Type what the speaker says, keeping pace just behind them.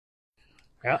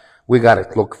Yeah. We got to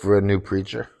look for a new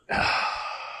preacher.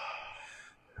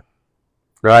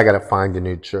 Or I got to find a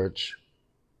new church.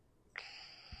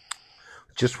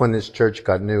 Just when this church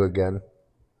got new again.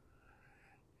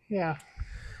 Yeah.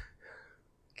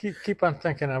 Keep on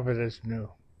thinking of it as new.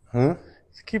 Hmm?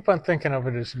 Keep on thinking of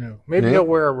it as new. Maybe he'll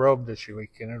wear a robe this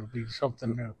week and it'll be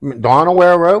something new. Dawn will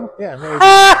wear a robe? Yeah, maybe.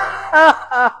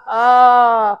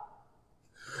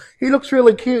 He looks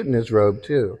really cute in his robe,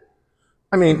 too.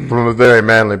 I mean, from a very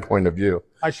manly point of view.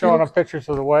 I showed him pictures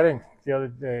of the wedding the other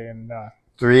day, and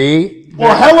 3.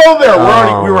 Well, hello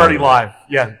there. We were already live.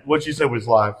 Yeah, what you said was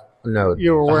live. No.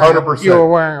 you were wearing 100%. you were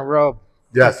wearing a robe.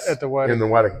 Yes, At the wedding. In the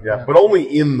wedding, yeah. But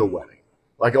only in the wedding.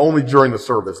 Like, only during the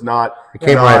service, not It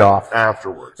came right off.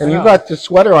 afterwards. And you got the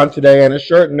sweater on today and a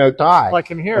shirt and no tie.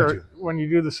 Like in here, when you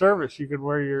do the service, you could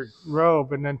wear your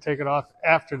robe and then take it off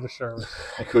after the service.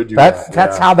 I could do That's that.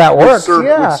 that's how that works.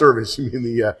 Yeah. Which service? You mean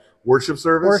the worship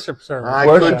service? Worship service. I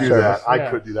Worship could do service. that. I Yeah.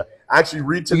 could do that. Actually,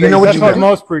 read today's. You know what That's you what do?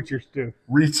 most preachers do.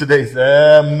 Read today's.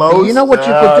 Most. You know what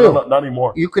you could do? Not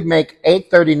anymore. You could make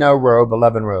 8:30 no robe,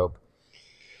 11 robe.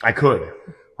 I could.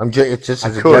 It's just I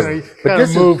as a could. guess. You But gotta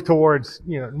this move towards it.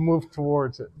 You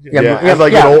know. Yeah,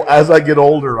 As I get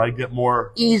older, I get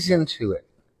more. ease into it.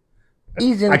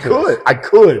 Ease into it. I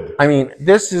could. I mean,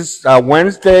 this is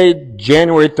Wednesday,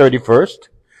 January 31st.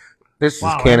 This is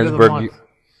Wow, end of the Canonsburg. month.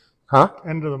 Huh?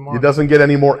 End of the month. It doesn't get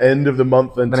any more end of the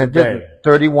month than But it today. didn't.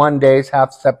 31 days,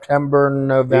 half September,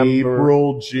 November.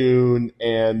 April, June,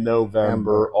 and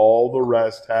November. All the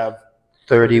rest have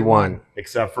 31.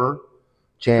 except for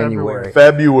January.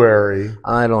 February.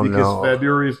 I don't Because know.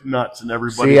 February is nuts, and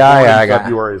everybody See, I born in got-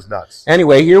 February is nuts.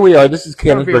 Anyway, here we are. This is It's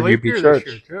gonna be a Canonsburg leap UP year Church.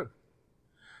 this year, too.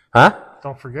 Huh?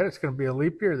 Don't forget, it's going to be a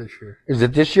leap year this year. Is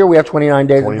it this year? We have 29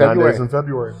 days in 29 February. days in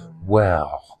February.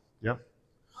 Wow. Yep.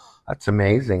 That's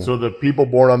amazing. So the people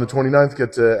born on the 29th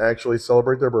get to actually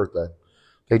celebrate their birthday.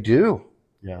 They do.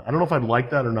 Yeah. I don't know if I'd like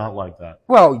that or not like that.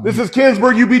 Well, This is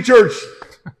Canonsburg UP Church.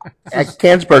 at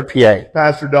Canonsburg, PA.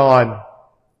 Pastor Don,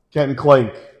 Kenton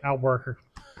Klink, Al Barker.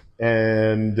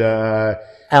 and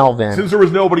Alvin. since there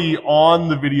was nobody on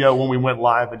the video when we went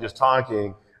live and just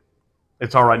talking,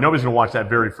 it's all right. Nobody's going to watch that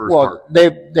very first Well, part.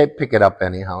 they pick it up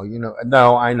anyhow. You know.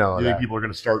 No, I know You think that. people are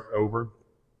going to start over?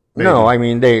 No, I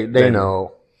mean they Maybe.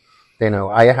 know. They know.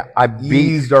 I beat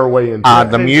Eased our way into the it.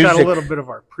 They've got music. a little bit of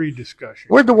our pre-discussion.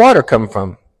 Where'd the water come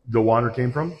from? The water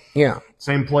came from? Yeah.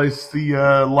 Same place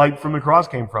the light from the cross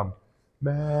came from.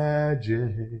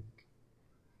 Magic.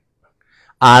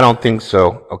 I don't think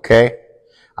so. Okay.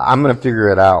 I'm gonna figure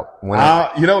it out. When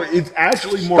You know, it's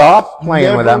actually more. Stop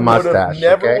playing with that never would've- mustache,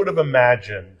 Never okay? would have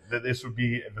imagined that this would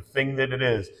be the thing that it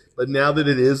is. But now that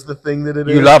it is the thing that it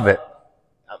is. you love it.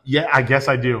 Yeah, I guess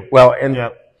I do. Well, and Yeah.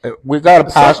 we got a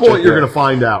At some pastor. point, you're here. going to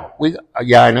find out.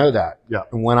 Yeah, I know that. Yeah.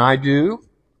 And when I do,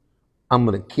 I'm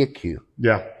gonna kick you.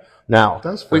 Yeah. Now,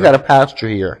 That's we fair. got a pastor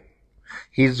here.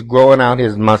 He's growing out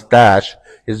his mustache,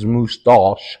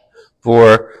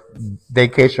 for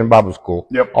Vacation Bible School.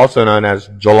 Yep. Also known as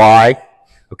July.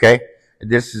 Okay?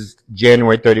 This is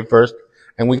January 31st.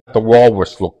 And we got the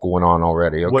walrus look going on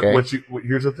already. Okay?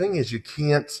 Here's the thing: is you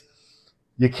can't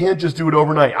just do it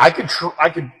overnight. I could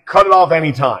cut it off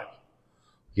anytime,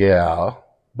 Yeah.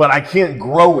 but I can't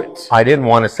grow it. I didn't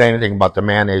want to say anything about the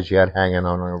mayonnaise you had hanging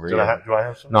on over Do here. I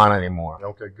have some? Not anymore.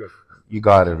 Okay, good, You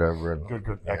got it over.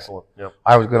 good, excellent. Yep.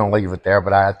 I was going to leave it there,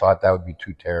 but I thought that would be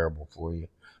too terrible for you.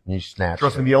 And you snatched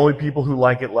Trust it. me, the only people who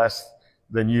like it less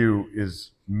than you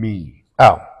is me.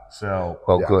 Oh, So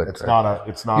Well, yeah, good. It's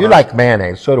not. you like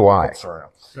mayonnaise. So do I. Sorry.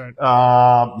 Right.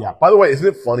 Yeah. By the way, isn't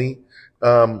it funny?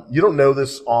 You don't know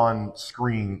this on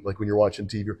screen, like when you're watching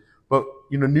TV, but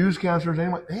you know, newscasters,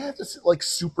 anyway, they have to sit like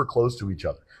super close to each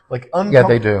other, like Yeah,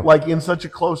 they do. like in such a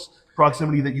close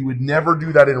proximity that you would never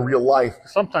do that in real life.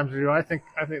 Sometimes they do. I think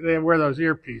they wear those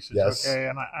earpieces. Yes. Okay,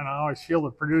 and I always feel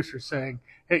the producer saying,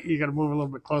 "Hey, you got to move a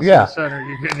little bit closer Yeah. to the center.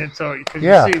 You're getting it so because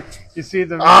Yeah. you see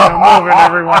them moving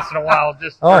every once in a while,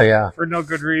 just Oh, yeah. for no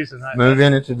good reason. Move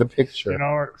into the picture. You know,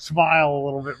 or smile a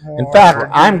little bit more. In fact, or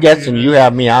I'm guessing you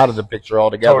have me out of the picture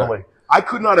altogether. Totally. I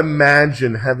could not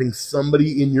imagine having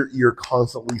somebody in your ear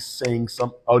constantly saying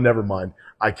some. Oh, never mind.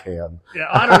 I can. Yeah,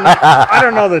 I don't know. I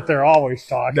don't know that they're always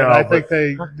talking. No, I but- think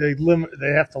they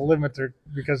have to limit their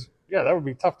because that would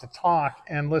be tough to talk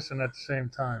and listen at the same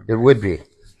time. It would be.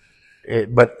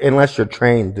 But unless you're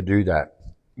trained to do that.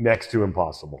 Next to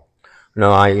impossible.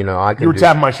 No, I can You were do,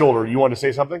 tapping my shoulder. You wanted to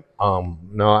say something?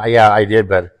 no, yeah, I did,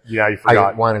 but Yeah, you I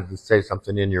forgot. wanted to say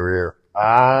something in your ear.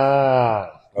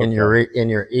 Okay. In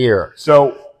your ear.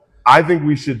 So I think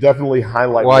we should definitely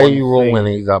highlight. Why are one you thing, rolling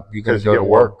these up? You can because go you to get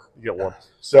work. warm. You get warm.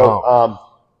 So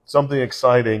something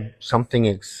exciting. Something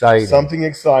exciting. Something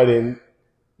exciting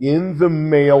in the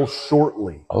mail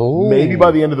shortly. Oh. Maybe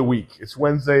by the end of the week. It's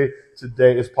Wednesday.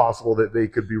 Today it's possible that they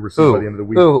could be received by the end of the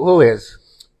week. Who is?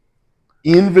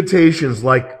 Invitations,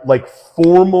 like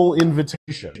formal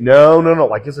invitation. No,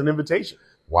 like it's an invitation.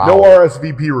 Wow. No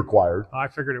RSVP required. I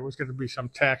figured it was going to be some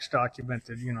tax document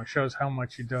that, you know, shows how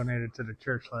much you donated to the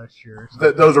church last year.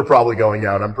 Those are probably going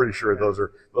out. I'm pretty sure those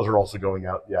are also going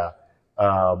out. Yeah.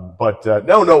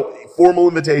 No, formal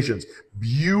invitations.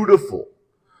 Beautiful,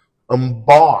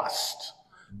 embossed,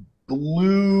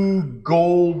 blue,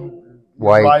 gold,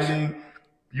 white writing.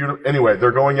 Beautiful. Anyway,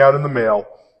 they're going out in the mail.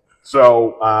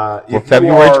 So, if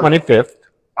February 25th.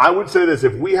 I would say this: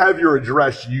 if we have your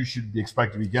address, you should be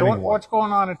expected to be getting one. What's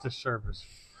going on at this service?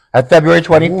 At February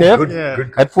 25th,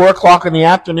 good. at 4 o'clock in the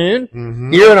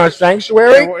afternoon, here in our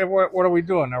sanctuary. What are we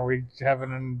doing? Are we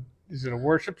having is it a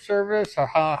worship service or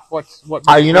what?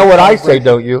 You know what I say,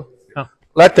 don't you? Huh.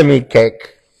 Let them eat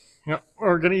cake. Yeah,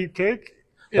 we're gonna eat cake.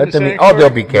 Let them eat. Oh, there'll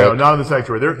be cake. No, not in the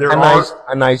sanctuary.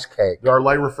 A nice cake. There are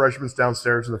light refreshments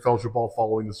downstairs in the fellowship hall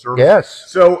following the service. Yes.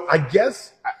 So I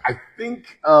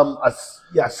think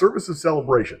service of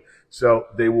celebration. So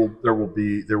there will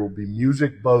be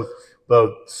music both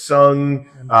sung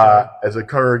as a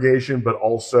congregation, but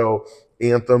also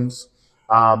anthems.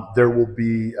 There will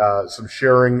be some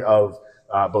sharing of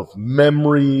both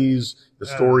memories, the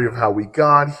story of how we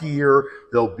got here.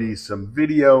 There'll be some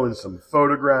video and some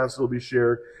photographs that will be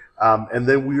shared. And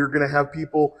then we are going to have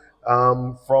people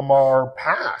from our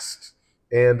past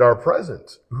and our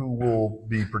present who will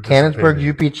be participating.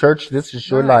 Canonsburg UP Church, this is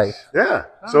your life. Yeah.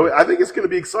 So I think it's going to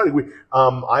be exciting.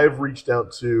 I have reached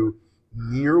out to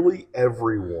nearly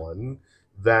everyone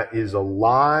that is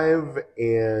alive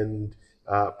and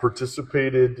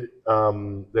participated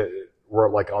that were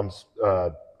like on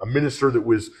a minister that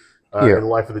was in the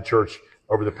life of the church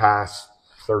over the past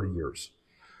 30 years.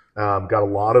 Got a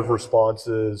lot of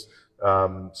responses.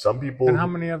 Some people. And how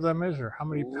many of them is there? How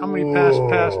many past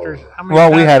pastors? How many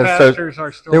Well, we had pastors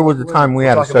are still? there was a time we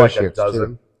had associates like a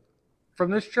dozen. too.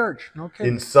 From this church. No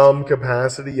kidding. In some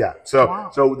capacity, yeah. So Wow.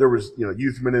 so there was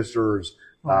youth ministers,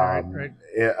 Right.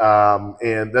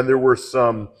 and then there were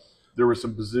some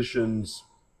positions.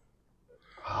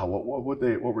 What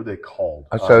were they called?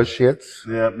 Associates.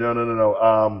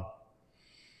 No.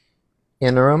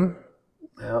 Interim.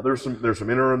 Yeah, there's some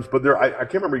interims, but I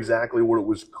can't remember exactly what it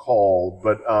was called,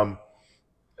 but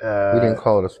We didn't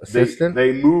call it assistant.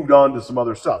 They moved on to some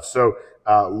other stuff. So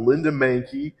Linda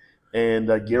Mankey and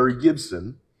Gary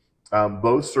Gibson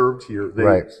both served here.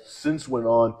 They since went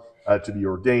on to be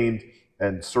ordained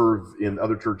and serve in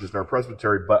other churches in our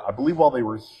presbytery. But I believe while they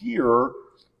were here,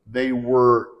 they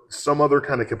were some other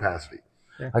kind of capacity.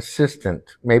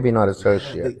 Assistant, maybe not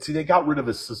associate. They got rid of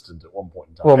assistant at one point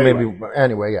in time. Well,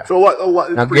 anyway, yeah. So a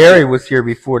lot. Now Gary was here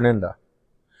before Linda.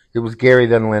 It was Gary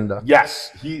then Linda.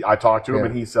 Yes, I talked to him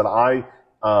and he said I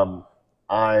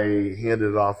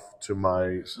handed it off to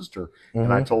my sister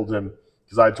and I told him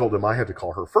I had to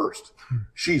call her first.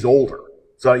 She's older,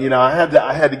 so I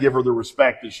had to give her the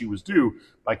respect that she was due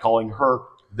by calling her.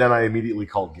 Then I immediately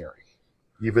called Gary,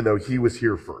 even though he was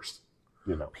here first.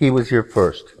 He was here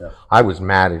first. Yeah. I was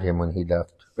mad at him when he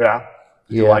left. Yeah.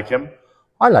 Did you like him?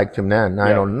 I liked him then.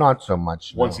 I don't, not so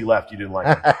much. Once he left, you didn't like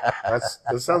him.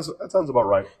 That sounds about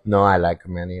right. No, I like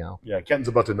him anyhow. Yeah, Ken's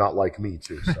about to not like me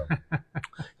too. So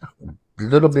a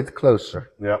little bit closer.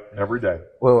 Yeah, every day.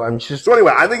 Well, I'm just. So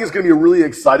anyway, I think it's going to be a really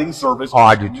exciting service. Oh,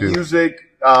 I do too. Music,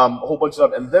 a whole bunch of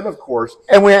stuff, and then of course,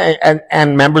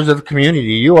 and members of the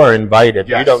community, you are invited.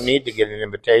 Yes. You don't need to get an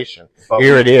invitation.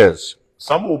 Here it is.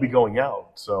 Some will be going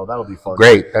out, so that'll be fun.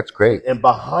 Great, that's great. And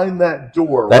behind that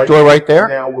door, door right there.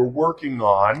 Now we're working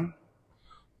on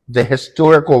the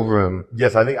historical room.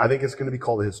 Yes, I think it's going to be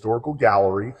called the Historical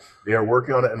Gallery. They are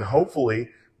working on it, and hopefully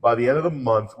by the end of the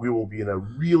month, we will be in a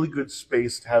really good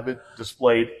space to have it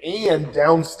displayed. And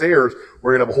downstairs,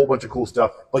 we're going to have a whole bunch of cool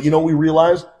stuff. But what we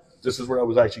realized? This is where I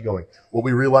was actually going. What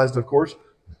we realized, of course,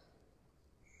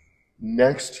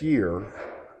 next year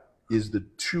is the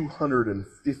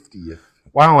 250th.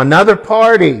 Wow, another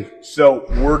party. So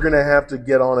we're going to have to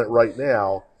get on it right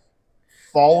now.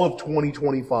 Fall of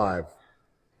 2025,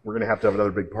 we're going to have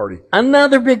another big party.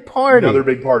 Another big party. Another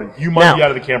big party. You might be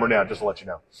out of the camera now, just to let you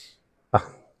know.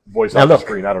 Voice off the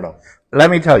screen, I don't know. Let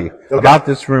me tell you about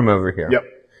this room over here. Yep.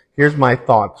 Here's my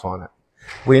thoughts on it.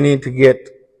 We need to get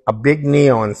a big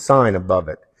neon sign above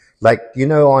it. Like,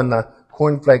 on the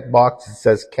cornflake box it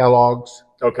says Kellogg's.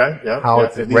 Okay, yeah. How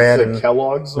it's red. And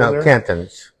Kellogg's on there?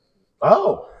 Kenton's.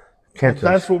 Oh. Kenton's.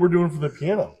 That's what we're doing for the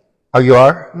piano. Oh, you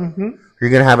are? Mm-hmm.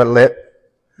 You're going to have it lit?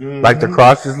 Mm-hmm. Like the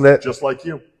cross is lit? Just like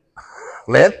you.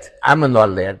 lit? I'm not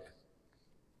lit.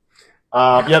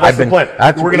 Yeah, that's the plan.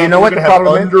 You know what the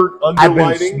problem is? I've been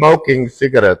Underlighting. smoking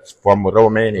cigarettes from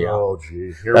Romania. Oh,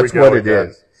 gee. Here That's we go. what it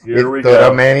is. Here we The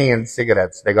go. Romanian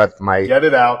cigarettes. They got my. Get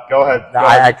it out. Go ahead. Go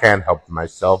I ahead. can't help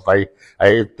myself. The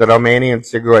Romanian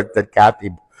cigarette that Kathy,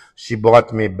 she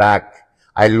bought me back.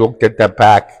 I looked at the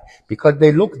pack because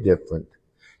they look different.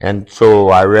 And so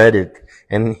I read it.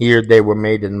 And here they were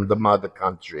made in the mother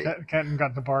country. Kenton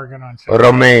got the bargain on cigarettes.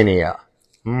 Romania.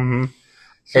 Mm-hmm.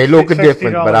 They look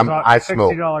different, but I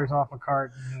smoke. $60 off a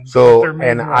carton. So,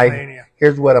 and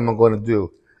here's what I'm going to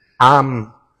do.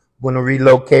 I'm going to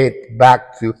relocate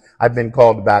back to, I've been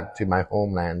called back to my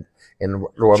homeland in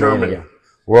Romania. Germany.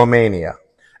 Romania.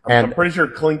 I'm pretty sure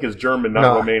Clink is German,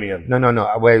 not Romanian.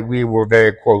 No. We were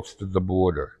very close to the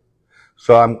border.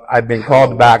 So I've been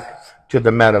called back to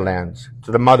the motherlands,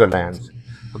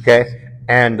 okay?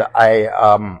 And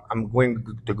I'm going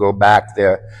to go back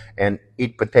there and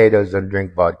eat potatoes and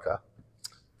drink vodka.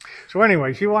 So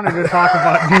anyway, she wanted to talk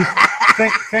about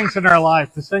these things in our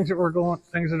life, the things that are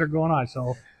going on.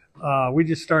 So we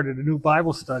just started a new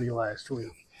Bible study last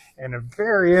week, and a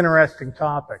very interesting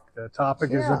topic. The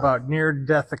topic is about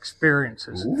near-death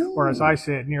experiences, or as I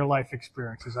say it, near-life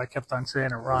experiences. I kept on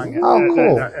saying it wrong.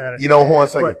 Cool. You know, hold on a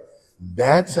second.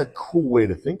 That's a cool way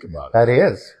to think about it. That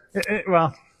is.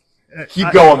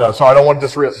 Keep going, though, so I don't want to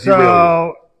derail you.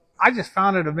 So I just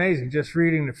found it amazing, just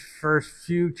reading the first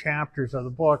few chapters of the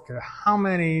book, how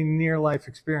many near-life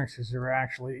experiences there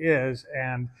actually is,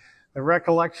 and the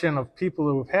recollection of people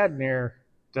who have had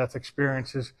near-death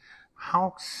experiences,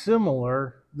 how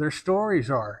similar their stories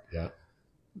are. Yeah.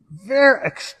 They're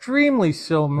extremely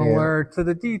similar to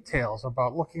the details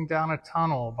about looking down a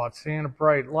tunnel, about seeing a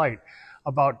bright light,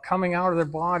 about coming out of their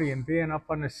body and being up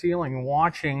on the ceiling and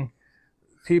watching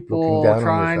people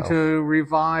trying to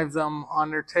revive them on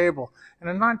their table. And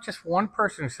it's not just one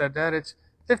person who said that, it's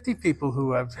 50 people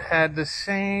who have had the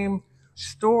same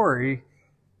story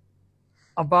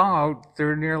about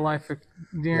their near-death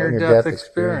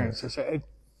experiences. It's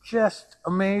just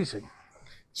amazing.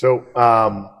 So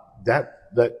that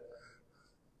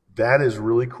is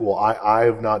really cool. I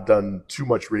have not done too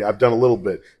much reading. I've done a little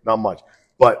bit, not much.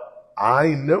 But I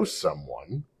know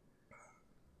someone.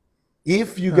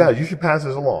 If you guys, you should pass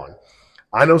this along.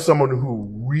 I know someone who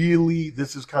really,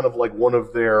 this is kind of like one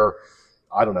of their,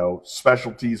 I don't know,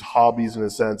 specialties, hobbies in a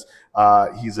sense.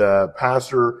 He's a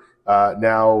pastor,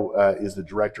 now is the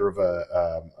director of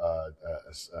a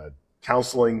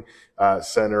counseling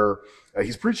center.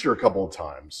 He's preached here a couple of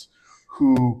times.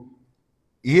 Who,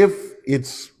 if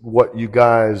it's what you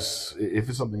guys, if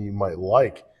it's something you might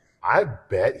like, I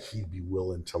bet he'd be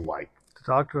willing to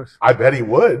talk to us. I bet he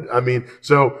would. I mean,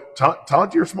 so talk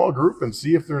to your small group and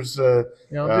see if there's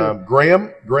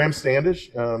Graham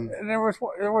Standish. And there was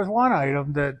one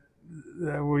item that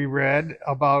we read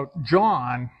about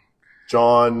John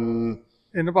in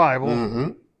the Bible.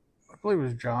 Mm-hmm. I believe it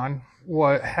was John.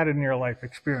 Had a near-life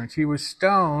experience. He was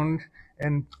stoned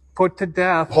and put to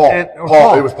death. Paul.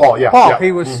 It was Paul. Yeah. Paul. Yeah.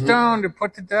 He was stoned and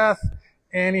put to death,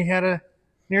 and he had a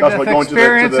near-death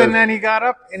experience, and then he got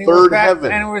up and he went back,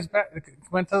 heaven. and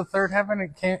went to the third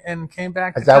heaven and came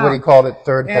back. Is that what he called it?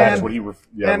 Third heaven. That's what he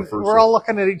refers to. We're all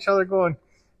looking at each other, going,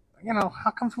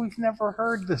 how comes we've never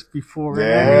heard this before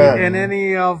in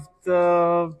any of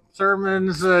the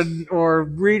sermons or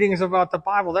readings about the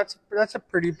Bible? That's a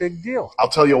pretty big deal. I'll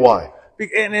tell you why.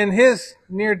 And in his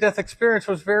near-death experience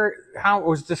how it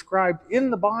was described in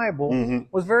the Bible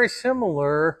was very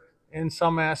similar in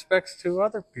some aspects to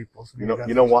other people's. You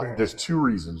know what? There's two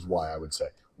reasons why I would say.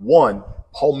 One,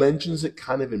 Paul mentions it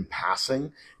kind of in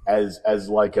passing as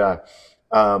like a,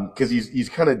 because he's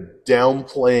kind of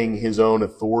downplaying his own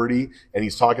authority and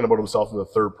he's talking about himself in the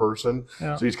third person.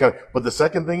 Yeah. So he's but the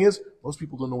second thing is most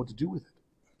people don't know what to do with it.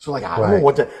 So I don't know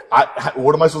what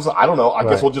am I supposed to, I don't know. I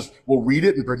guess we'll read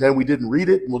it and pretend we didn't read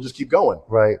it and we'll just keep going.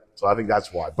 Right. So I think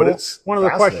that's why. But it's one of the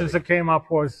questions that came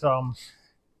up was,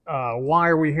 why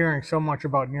are we hearing so much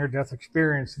about near-death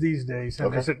experience these days?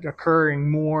 And is it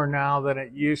occurring more now than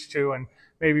it used to? And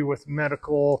maybe with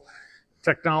medical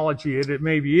technology, it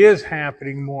maybe is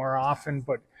happening more often,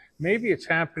 but maybe it's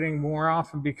happening more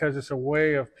often because it's a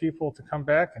way of people to come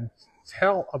back and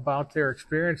tell about their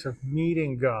experience of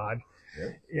meeting God.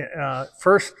 Yeah.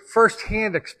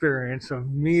 First-hand experience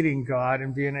of meeting God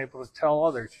and being able to tell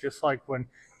others. Just like when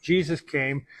Jesus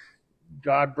came,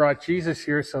 God brought Jesus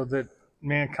here so that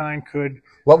mankind could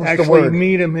actually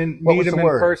meet him in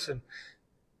person.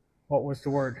 What was the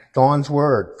word? Dawn's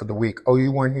word for the week. Oh,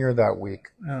 you weren't here that week.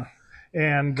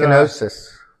 And kenosis.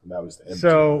 That was the empty.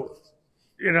 So,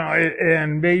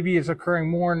 and maybe it's occurring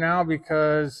more now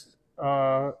because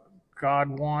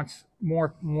God wants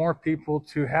more people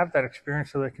to have that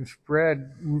experience so they can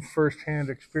spread firsthand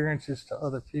experiences to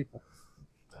other people.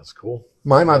 That's cool.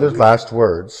 My mother's last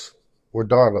words were,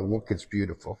 "Darla, look, it's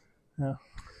beautiful." Yeah.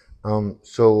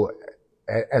 So,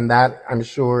 and that I'm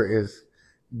sure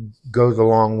goes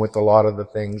along with a lot of the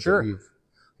things Sure. that we've,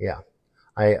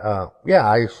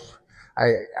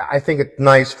 I think it's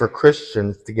nice for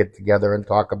Christians to get together and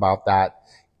talk about that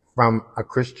from a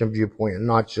Christian viewpoint and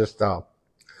not just a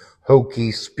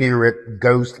hokey, spirit,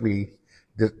 ghostly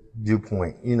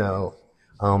viewpoint,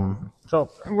 So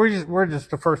we're just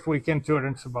the first week into it,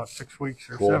 and it's about 6 weeks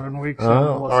or 7 weeks.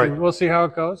 Oh. And we'll see how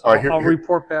it goes. All right, I'll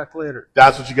report back later.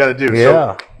 That's what you got to do.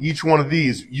 Yeah. So each one of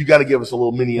these, you got to give us a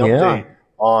little mini update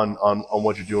on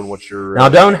what you're doing, what you're. Now,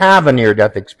 don't have a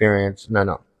near-death experience.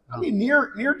 No. I mean,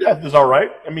 near death is all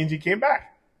right. That means he came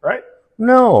back, right?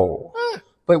 No.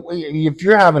 But if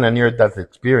you're having a near-death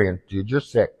experience, dude, you're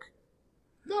sick.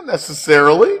 Not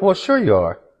necessarily. Well, sure you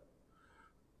are.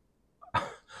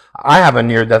 I have a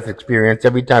near-death experience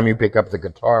every time you pick up the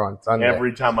guitar on Sunday.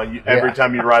 Every time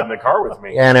you ride in the car with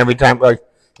me. And every time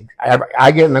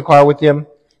I get in the car with him,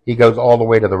 he goes all the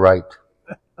way to the right.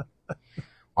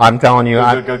 I'm telling you.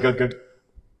 Good.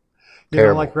 You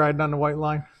don't like riding on the white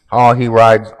line? Oh, he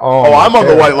rides. Oh, I'm on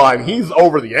the white line. He's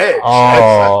over the edge.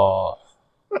 Oh.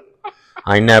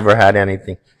 I never had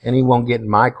anything. And he won't get in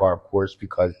my car, of course,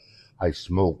 because I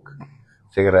smoke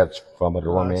cigarettes from a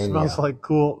Romanian. It smells like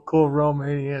cool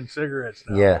Romanian cigarettes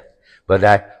now. Yeah, but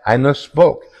I no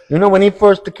smoke. When he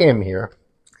first came here,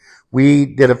 we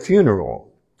did a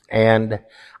funeral, and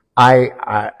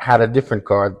I had a different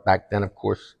car back then, of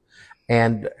course,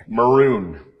 and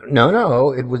Maroon.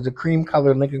 No, it was the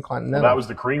cream-colored Lincoln Continental. That was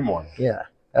the cream one. Yeah,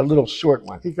 that little short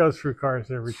one. He goes through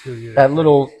cars every 2 years. That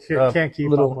little can't keep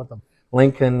little up with them.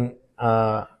 Lincoln.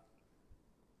 I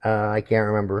can't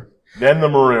remember. Then the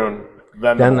maroon.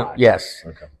 Then the black. Yes.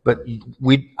 Okay. But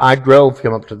I drove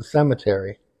him up to the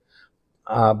cemetery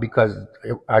because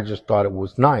I just thought it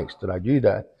was nice that I do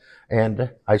that,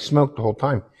 and I smoked the whole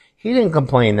time. He didn't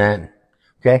complain then.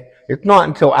 Okay, it's not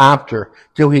until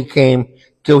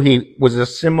till he was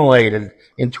assimilated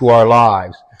into our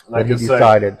lives that he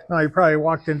decided. No, he probably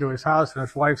walked into his house and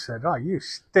his wife said, "Oh, you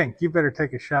stink. You better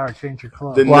take a shower, change your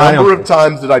clothes." The number of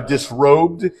times that I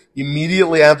disrobed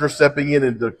immediately after stepping in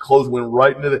and the clothes went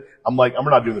right into the, I'm like, I'm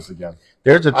not doing this again.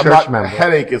 There's a church member. A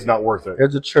headache is not worth it.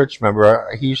 There's a church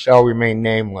member. He shall remain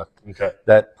nameless. Okay.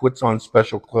 That puts on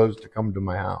special clothes to come to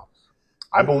my house.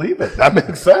 I believe it. That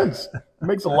makes sense. It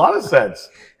makes a lot of sense.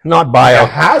 Not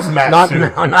hazmat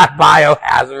suit. Not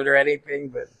biohazard or anything,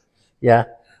 but yeah.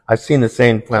 I've seen the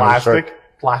same flannel shirt.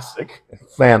 Plastic.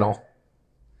 Flannel.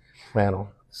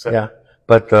 So, yeah.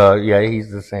 But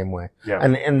he's the same way. Yeah.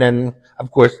 And then, of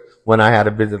course, when I had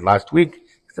a visit last week,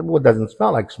 he said, "Well, it doesn't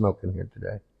smell like smoke in here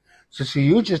today." So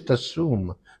you just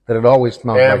assume that it always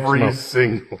smells like smoke. Every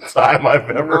single time I've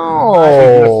ever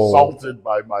been assaulted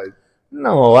by my...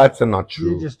 No, that's not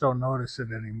true. You just don't notice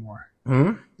it anymore.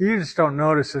 Hmm? You just don't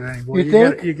notice it anymore. You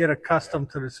think? You get accustomed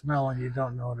to the smell and you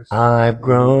don't notice it. I've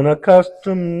grown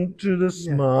accustomed to the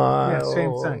smile. Yeah,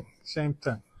 same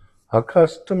thing.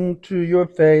 Accustomed to your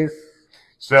face.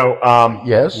 So,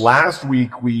 yes. Last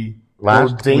week we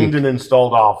ordained and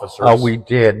installed officers. Oh, we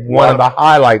did. One of the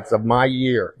highlights of my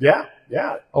year. Yeah.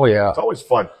 Oh, yeah. It's always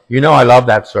fun. I love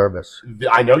that service.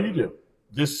 I know you do.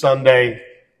 This Sunday,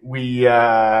 we're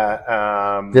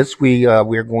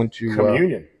going to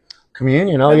communion.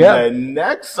 Communion, oh and yeah. And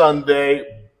next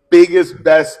Sunday,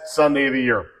 best Sunday of the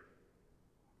year.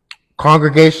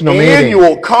 Congregational meeting.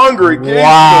 Annual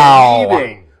congregational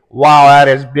meeting. Wow, that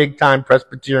is big time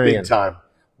Presbyterian. Big time.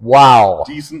 Wow.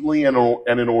 Decently and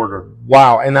in order.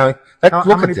 Wow. And now, how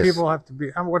many people have to be?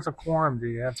 What's a quorum do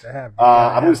you have to have?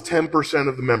 I believe it's 10%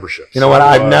 of the membership. You know what?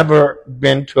 I've never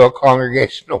been to a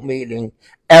congregational meeting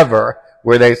ever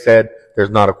where they said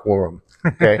there's not a quorum.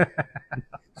 Okay.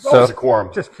 There's always a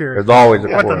quorum. Just curious. There's always a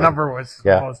quorum. What the number was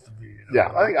supposed to be.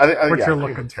 I think you're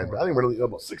looking 10. for. I think we're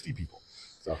about 60 people.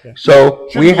 So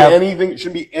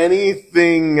shouldn't be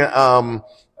anything.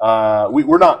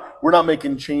 We're not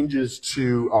making changes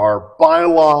to our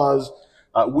bylaws.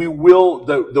 We will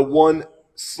the one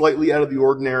slightly out of the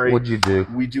ordinary. What'd you do?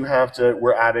 We do have to.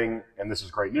 We're adding, and this is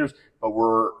great news, but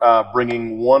we're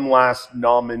bringing one last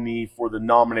nominee for the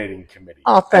nominating committee.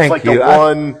 Oh, thank you.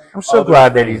 I'm so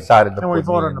glad they decided to. And we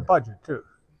vote on the budget too.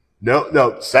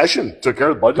 No. Session took care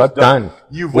of the budget. That's done.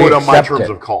 You vote on my terms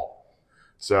of call.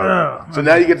 So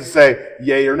now you get to say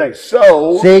yay or nay.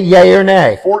 So see, yay or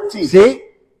nay. 14. See,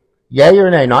 yay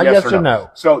or nay, not yes or no.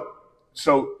 So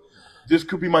this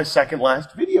could be my second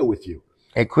last video with you.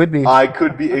 It could be. I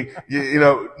could be.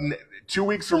 2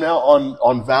 weeks from now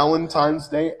on Valentine's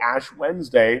Day, Ash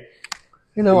Wednesday.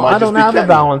 You know, it might I don't just be have a Kenny.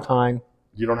 Valentine.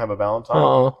 You don't have a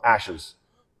Valentine? Ashes.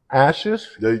 Ashes?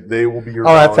 They will be your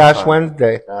Oh, that's Valentine. Ash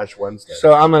Wednesday. Ash Wednesday.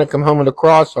 So I'm going to come home with a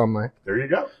cross on my... There you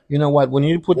go. You know what? When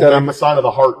you put We'll that on make the sign of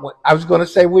the heart. I was going to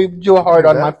say, we do a heart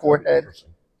on my forehead.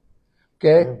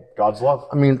 Okay? God's love.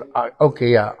 I mean,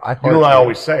 okay, yeah. You know what I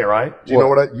always say, right? Do you know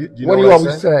what I do you What know do you I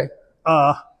always say?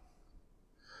 Well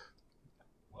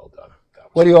done.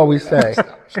 What do you always say?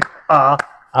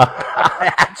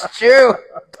 That's true.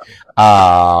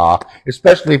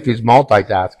 Especially if he's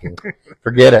multitasking.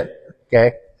 Forget it.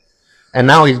 Okay? And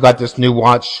now he's got this new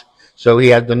watch, so he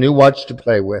has the new watch to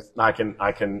play with. I can,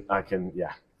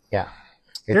 yeah. Yeah.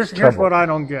 Here's what I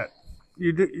don't get.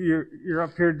 You're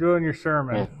up here doing your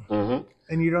sermon,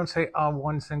 and you don't say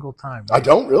one single time. I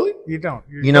don't really. You don't.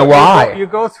 You know why? You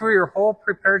go through your whole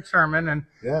prepared sermon, and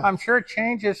I'm sure it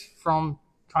changes from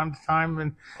time to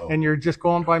time, and you're just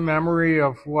going by memory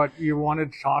of what you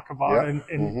wanted to talk about,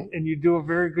 and you do a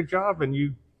very good job, and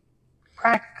you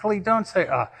practically don't say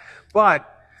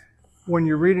but when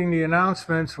you're reading the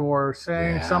announcements or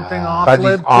saying something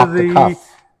off-lib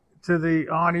to the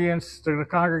audience, to the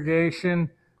congregation,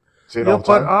 you'll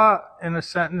put in a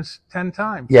sentence 10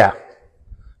 times. Yeah.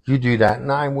 You do that.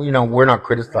 And we're not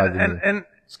criticizing you. And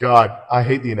Scott, I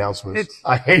hate the announcements.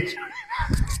 I hate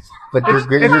But you're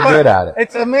good at it.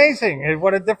 It's amazing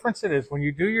what a difference it is when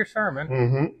you do your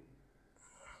sermon.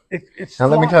 It's now,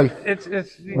 let me tell you,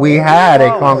 it's we had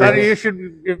a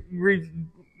conversation. You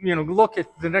should look at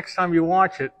the next time you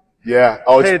watch it. Yeah.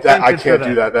 Oh, I can't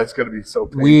do that. That's going to be so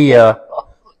painful.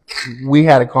 We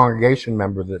had a congregation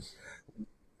member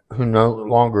who no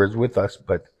longer is with us,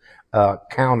 but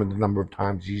counted the number of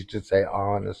times he used to say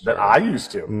honest. That I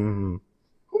used to. Who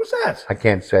was that? I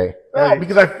can't say. No,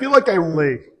 because I feel like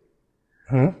Lee.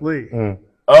 It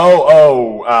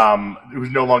was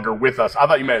no longer with us. I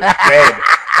thought you meant dead.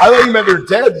 I thought you meant they're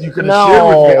dead. You could have shared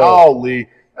with me. Oh, Lee.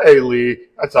 Hey, Lee.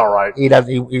 That's all right.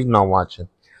 He's not watching.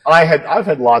 I've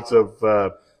had lots of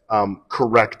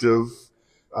corrective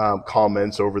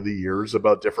comments over the years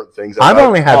about different things. I've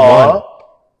only had one.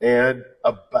 And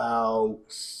about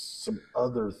some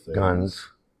other things. Guns.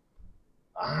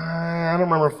 I don't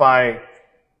remember if I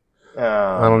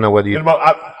don't know whether you...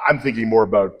 I'm thinking more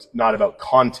about, not about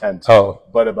content,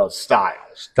 but about style.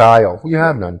 Style. You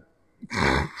have none.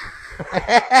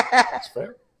 That's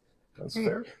fair. That's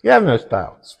fair. You have no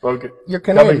style. Spoken. You're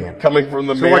Canadian. Coming from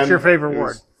the man. So what's your favorite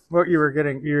word? What you were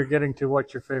getting to,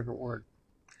 what's your favorite word?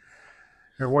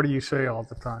 Or what do you say all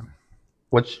the time?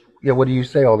 What do you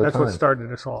say all the time? That's what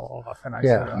started us all off. And I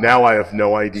said, now I have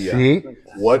no idea. See?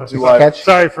 What do I...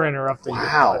 Sorry for interrupting.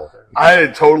 Wow. I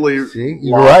had totally... See?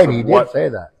 You're right. He did say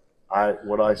that.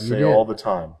 What I say all the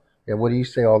time. Yeah, what do you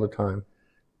say all the time?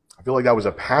 I feel like that was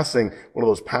one of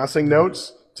those passing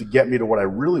notes to get me to what I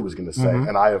really was going to say.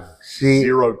 And I have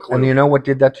zero clue. And you know what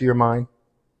did that to your mind?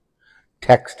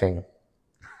 Texting.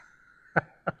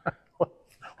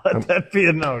 Let that be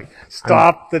a note.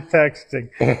 Stop the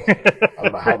texting. I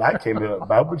don't know how that came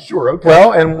about, but sure, okay.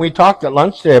 Well, and we talked at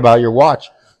lunch today about your watch.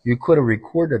 You could have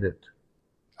recorded it.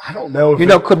 I don't know.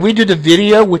 Could we do the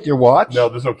video with your watch? No,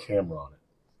 there's no camera on it.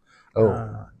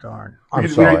 Oh, darn. I'm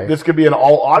sorry. This could be an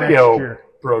all audio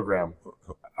program.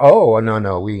 Oh,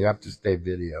 no. We have to stay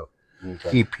video.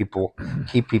 Okay.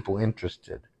 Keep people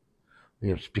interested.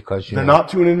 It's because they're not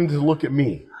tuning in to look at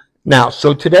me. Now,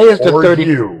 so today is the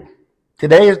 30th.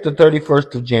 Today is the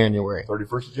 31st of January.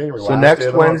 31st of January. So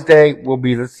next Wednesday will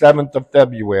be the 7th of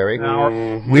February.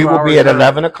 We will be at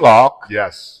 11 o'clock.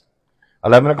 Yes.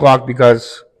 11 o'clock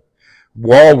because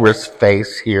Walrus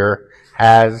Face here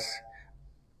has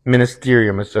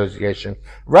Ministerium Association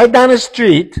right down the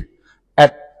street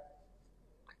at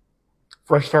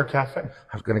Fresh Start Cafe.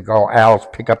 I was going to call Al's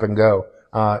Pick Up and Go.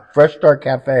 Fresh Start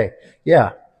Cafe.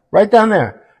 Yeah, right down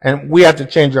there. And we have to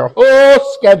change our whole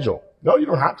schedule. No, you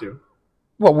don't have to.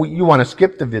 Well, you want to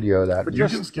skip the video of that. But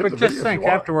just think,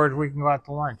 afterwards we can go out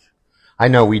to lunch. I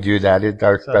know we do that. It's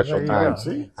our special time.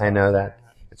 I know that.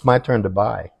 It's my turn to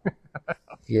buy.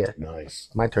 Yeah. Nice.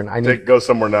 My turn. Go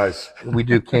somewhere nice. We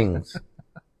do Kings.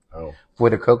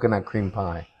 With a coconut cream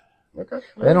pie. Okay.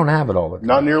 They don't have it all the time.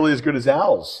 Not nearly as good as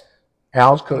Al's.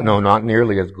 No, not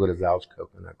nearly as good as Al's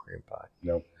coconut cream pie.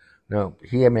 No,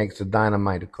 he makes a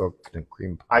dynamite coconut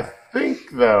cream pie. I think,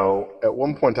 though, at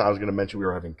one point I was going to mention we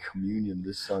were having communion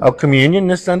this Sunday. Oh, communion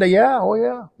this Sunday? Yeah. Oh,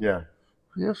 yeah. Yeah.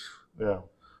 Yes. Yeah.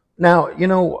 Now,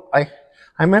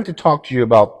 I meant to talk to you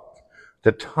about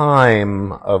the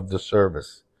time of the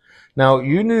service. Now,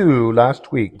 you knew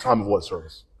last week. The time of what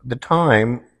service? The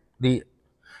time,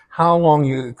 how long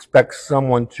you expect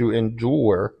someone to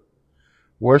endure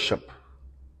worship.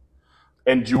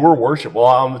 Endure worship. Well,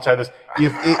 I'm gonna tell you this: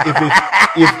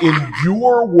 if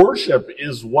endure worship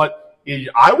is what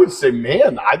I would say,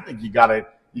 man, I think you gotta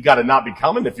not be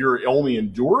coming if you're only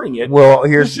enduring it. Well,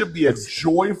 this should be a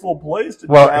joyful place to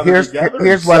gather together.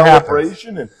 Here's what happens.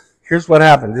 Here's what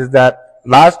happens is that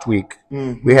last week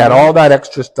we had all that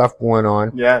extra stuff going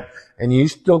on. Yeah. And you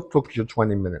still took your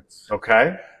 20 minutes.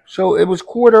 Okay. So it was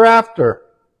quarter after.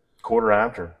 Quarter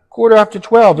after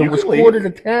 12. It was quarter to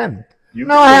 10.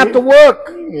 No, I have to work.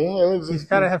 He's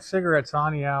got to have cigarettes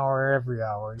on the hour, every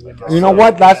hour. You know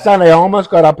what? Last night I almost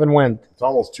got up and went.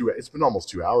 It's been almost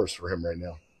 2 hours for him right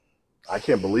now. I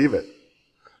can't believe it.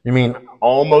 You mean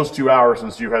almost 2 hours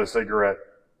since you've had a cigarette?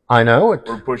 I know it.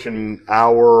 We're pushing an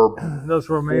hour. Those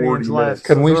Romanians last.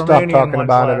 Can we stop talking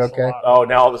about it? Okay. Oh,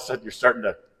 now all of a sudden you're starting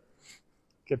to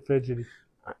get fidgety.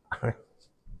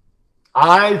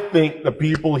 I think the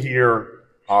people here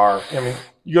are. I mean,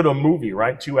 you go to a movie,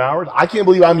 right? 2 hours. I can't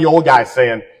believe I'm the old guy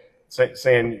saying,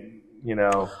 you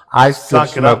know, I still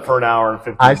suck it up for an hour and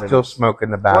 15 minutes. I still smoke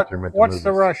in the bathroom at the What's movies.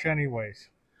 the rush, anyways,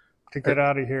 to get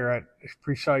out of here at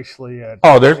precisely at?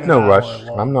 Oh, there's no rush.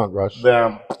 I'm not rushed.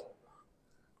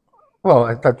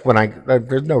 Well, that's when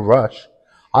there's no rush.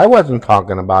 I wasn't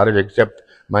talking about it, except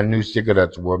my new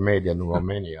cigarettes were made in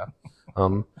Romania.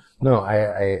 No,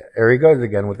 there he goes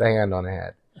again with the hand on the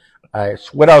head.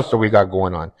 What else do we got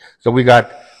going on? So we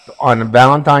got on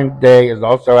Valentine's Day is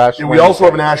also Ash Wednesday. We also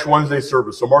have an Ash Wednesday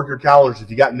service. So mark your calendars.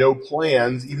 If you got no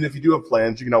plans, even if you do have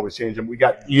plans, you can always change them. We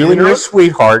got you and your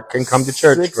sweetheart can come to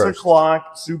church 6 first.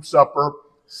 6:00 soup supper,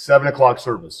 7 o'clock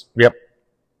service. Yep.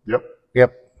 Yep.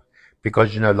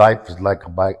 Because life is like a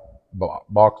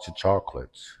box of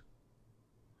chocolates.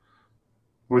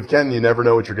 With Ken, you never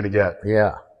know what you're going to get.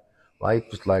 Yeah. Life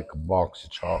is like a box of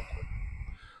chocolate.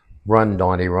 Run,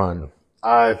 Donnie, run.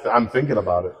 I'm thinking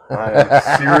about it. I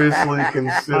am seriously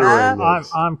considering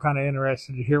this. I'm kind of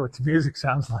interested to hear what the music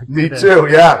sounds like. Me too.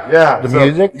 Yeah. The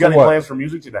music. You got any plans for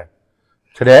music today?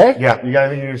 Today? Yeah. You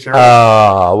got anything to share?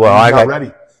 Well, I got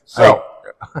ready. So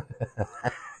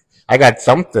I got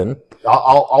something.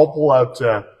 I'll pull out.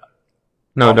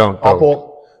 No, don't. I'll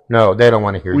pull. No, they don't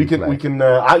want to hear we you can. play. We can.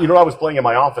 I was playing in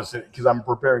my office because I'm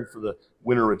preparing for the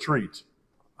winter retreat.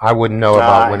 I wouldn't know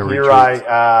about winter retreat.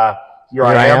 Here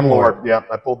I am, Lord. Yeah,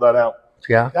 I pulled that out.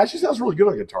 Yeah. It actually sounds really good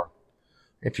on guitar.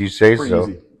 If you say Pretty so.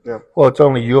 easy. Yeah. Well, it's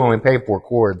only you only pay 4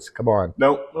 chords. Come on.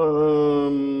 No.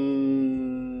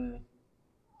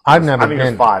 I've I think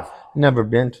it's 5. Never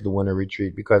been to the winter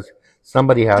retreat because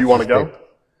somebody has. Do you want to go?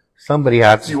 Somebody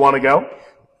has. Do you want to go?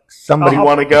 Somebody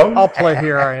want to go? I'll play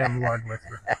Here I Am, Lord, with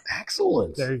you.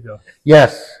 Excellent. There you go.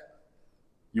 Yes.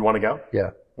 You want to go?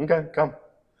 Yeah. Okay, come.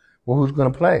 Well, who's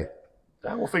going to play?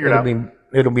 Yeah, we'll figure it out.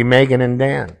 It'll be Megan and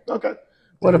Dan. Okay.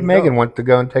 What if Megan wants to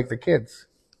go and take the kids?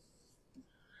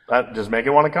 Does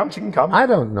Megan want to come? She can come. I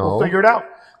don't know. We'll figure it out.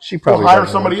 She probably hire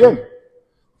somebody in.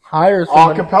 Hire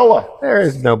somebody. Acapella. There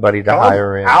is nobody to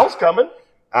hire in. Al's coming.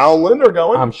 Al and Linda are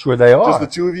going. I'm sure they are. Just the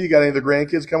two of you? Got any of the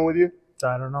grandkids coming with you?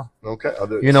 I don't know. Okay.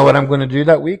 You know what I'm going to do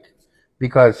that week?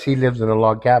 Because he lives in a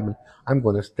log cabin, I'm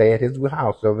going to stay at his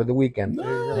house over the weekend.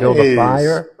 Nice. Build a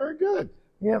fire. Very good.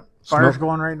 Yep. Fire's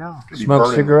going right now.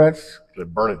 Smoke cigarettes. To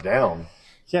burn it down.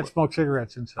 Can't smoke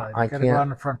cigarettes inside. I Gotta go can't. on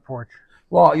the front porch.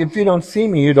 Well, if you don't see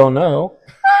me, you don't know.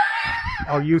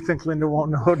 Oh, you think Linda won't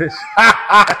notice?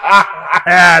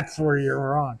 That's where you're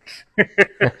wrong.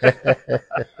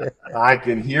 I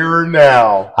can hear her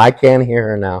now. I can't hear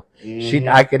her now. Mm-hmm.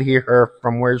 I could hear her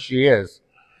from where she is.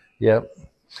 Yep.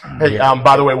 Hey,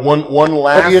 by the way, one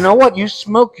last. But you know what? You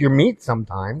smoke your meat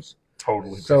sometimes.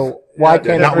 Totally. So why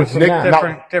can't not it with be Nick-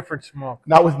 that? Different smoke.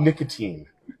 Not with nicotine.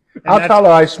 I'll tell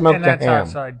her I smoked a And that's ham.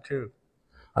 outside too.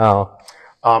 Oh,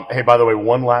 Hey, by the way,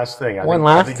 one last thing. I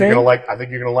think thing? You're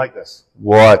gonna like this.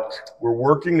 what? We're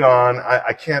working on.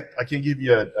 I can't give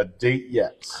you a date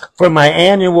yet. For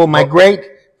my great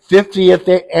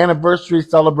 50th anniversary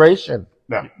celebration.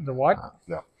 No. The what?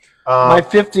 No. My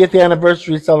 50th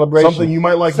anniversary celebration. Something you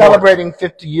might like. Celebrating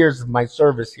 50 years of my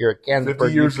service here at Canonsburg.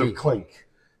 50 years UP. of clink.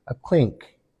 A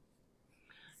clink.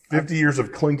 50 years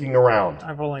of clinking around.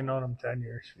 I've only known him 10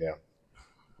 years. Yeah.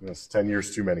 That's 10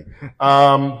 years too many.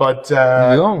 But You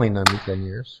only know me 10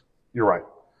 years. you're right.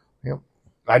 Yep.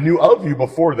 I knew of you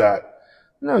before that.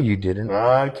 No, you didn't.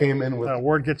 I came in with.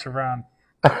 Word gets around.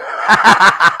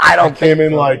 I came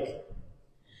in like.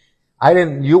 I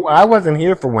didn't. I wasn't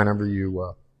here for whenever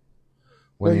you.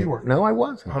 When No, you were. No, I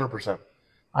wasn't. 100%.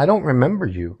 I don't remember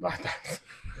you.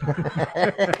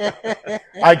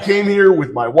 I came here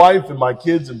with my wife and my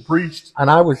kids and preached.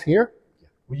 And I was here.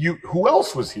 Who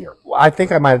else was here? Well, I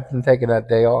think I might have been taking that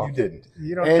day off. You didn't.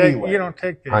 You don't Anyway. take. You don't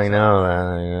take days. I know that.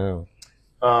 I know.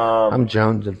 I'm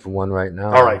jonesing for one right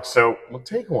now. All right, so we'll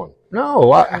take one. No,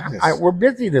 we're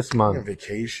busy this You're on month.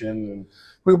 vacation. And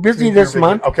We're busy this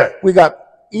month. Okay. We got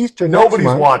Easter next Nobody's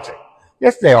month. watching.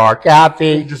 Yes, they are.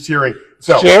 Kathy. Just hearing.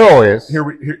 So Cheryl is. here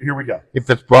we go. If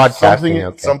it's broadcasting,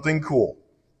 okay. Something cool.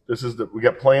 We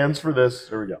got plans for this.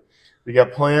 There we go. We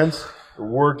got plans. We're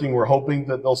working. We're hoping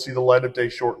that they'll see the light of day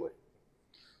shortly.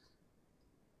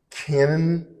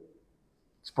 Canonsburg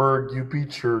UP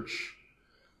Church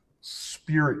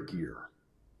Spirit Gear.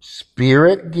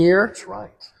 Spirit gear? That's right.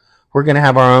 We're going to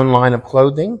have our own line of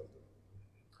clothing.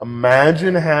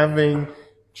 Imagine having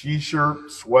t-shirt,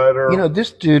 sweater. You know,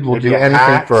 this dude will Maybe do a anything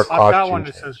hat. for a I've got costume. one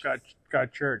that says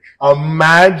got church.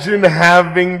 Imagine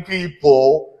having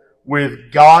people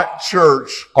with Got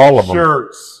Church All of them.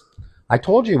 shirts. I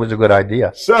told you it was a good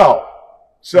idea. So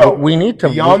We need to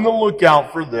be on the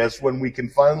lookout for this when we can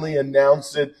finally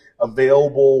announce it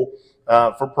available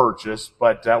for purchase.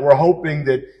 But we're hoping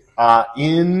that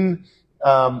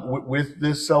with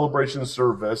this celebration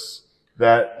service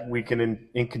that we can,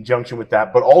 in conjunction with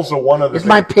that, but also one other Is thing.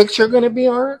 my picture going to be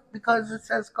on it because it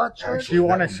says God Church? Do you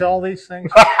want to sell these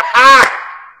things?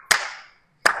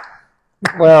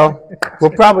 Well,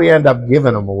 we'll probably end up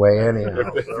giving them away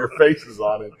anyhow. If your face is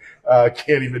on it,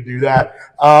 can't even do that.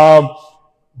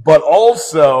 But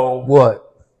also,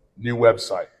 What? new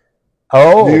website.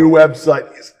 Oh. New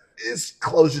website is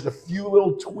close. Just a few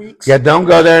little tweaks. Yeah, don't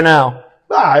go there now.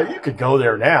 You could go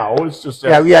there now. It's just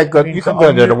Yeah, you can go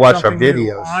Something there to new- watch our something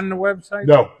new videos. on the website.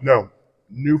 no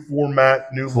new format,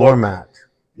 new look, Format.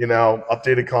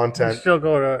 updated You content. still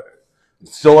go to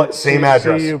Still at same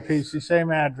address. CUPC,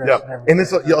 same address. Yeah, And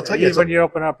everything. and I'll tell you, Even when you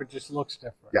open up, it just looks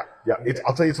different. yeah.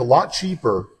 I'll tell you, it's a lot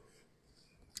cheaper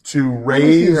to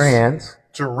Raise your hands.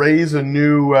 raise a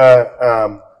new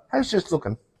I was just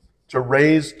looking. to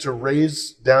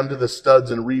raise down to the studs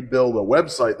and rebuild a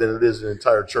website than it is an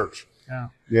entire church.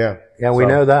 Yeah. Yeah, we So,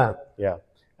 know that. Yeah.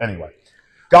 Anyway,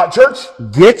 Got Church.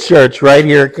 Get church right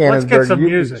here at Let's Canonsburg. get some UP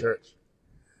music. Church.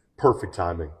 Perfect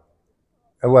timing.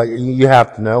 Well, you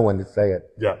have to know when to say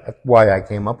it. Yeah. That's why I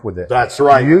came up with it. That's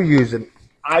right. You use it.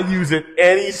 I use it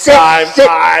anytime. Sit.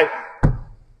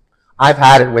 I've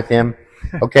had it with him.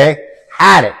 Okay?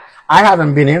 Had it. I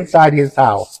haven't been inside his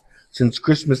house since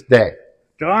Christmas Day.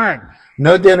 Darn.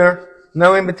 No dinner.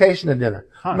 No invitation to dinner.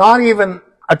 Huh. Not even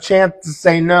a chance to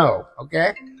say no.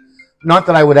 Okay? Not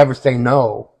that I would ever say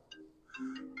no.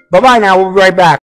 Bye-bye now. We'll be right back.